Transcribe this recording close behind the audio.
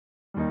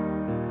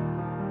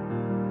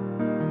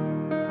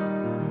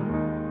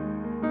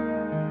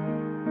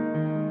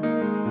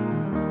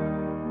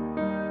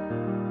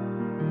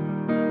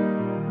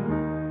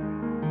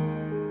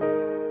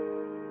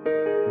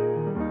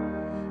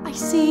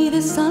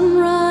the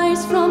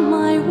sunrise from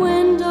my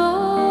window.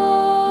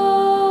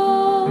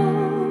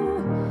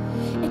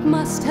 It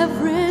must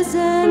have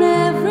risen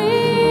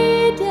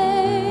every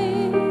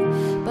day,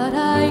 but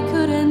I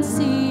couldn't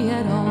see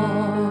it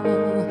all.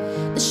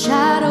 The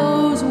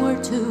shadows were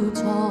too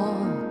tall,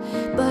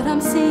 but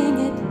I'm seeing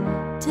it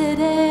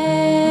today.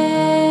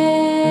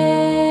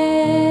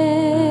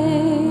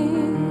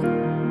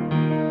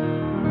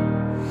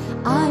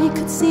 I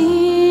could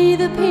see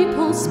the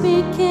people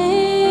speaking.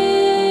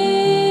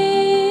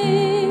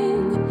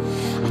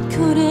 I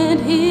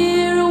couldn't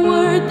hear a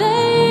word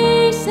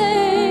they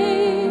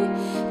say,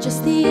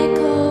 just the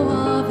echo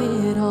of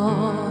it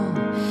all,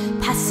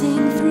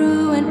 passing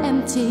through an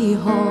empty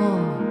hall.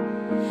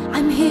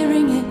 I'm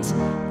hearing it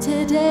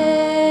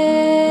today.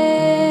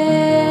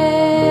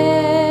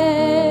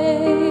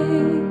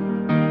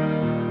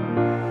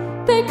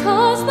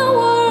 Because the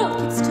world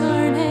keeps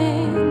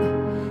turning,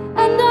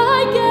 and I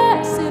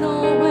guess it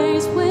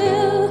always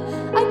will.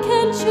 I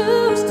can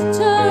choose to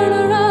turn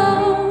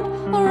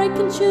around, or I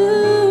can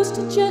choose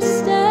to just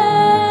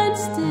stand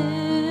still.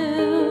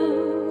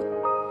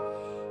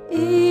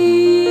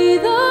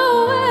 Either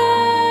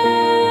way,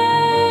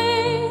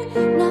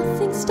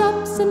 nothing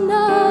stops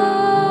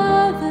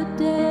another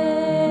day.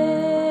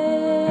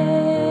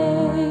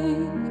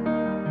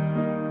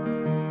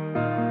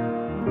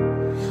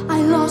 I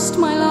lost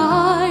my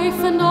life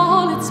and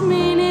all its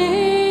meaning,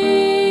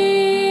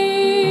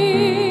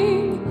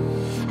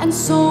 and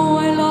so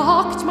I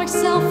locked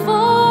myself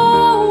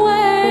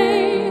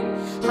away,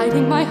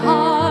 hiding my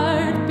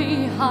heart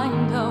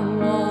behind a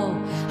wall.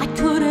 I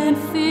couldn't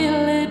feel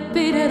it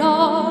beat at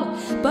all,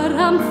 but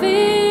I'm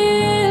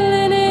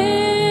feeling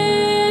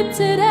it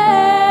today.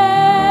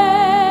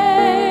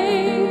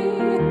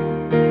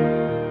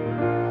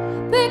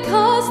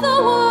 Because the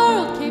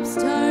world keeps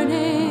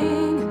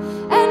turning,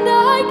 and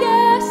I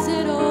guess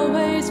it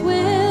always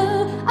will.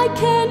 I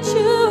can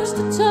choose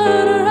to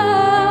turn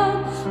around,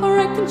 or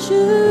I can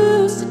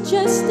choose to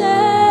just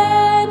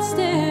stand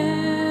still.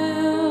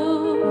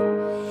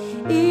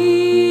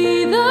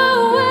 Either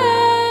way,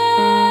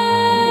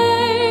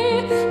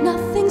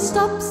 nothing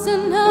stops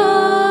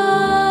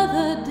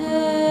another day.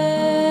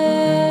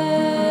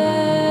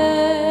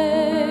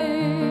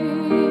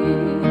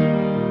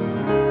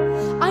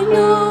 I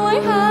know I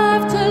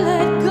have to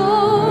let go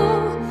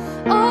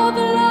of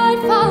a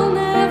life I'll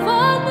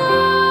never know.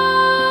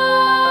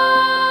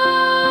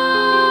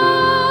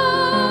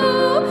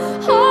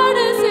 Hard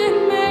as it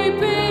may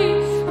be,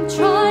 I'm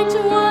trying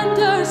to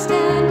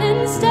understand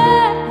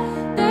instead.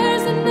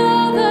 There's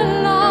another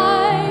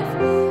life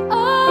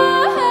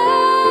ahead.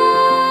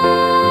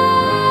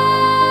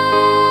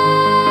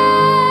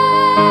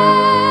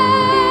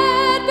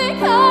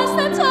 Because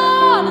the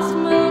tallest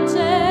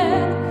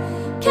mountain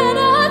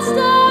cannot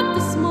stop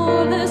the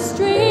smallest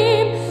stream.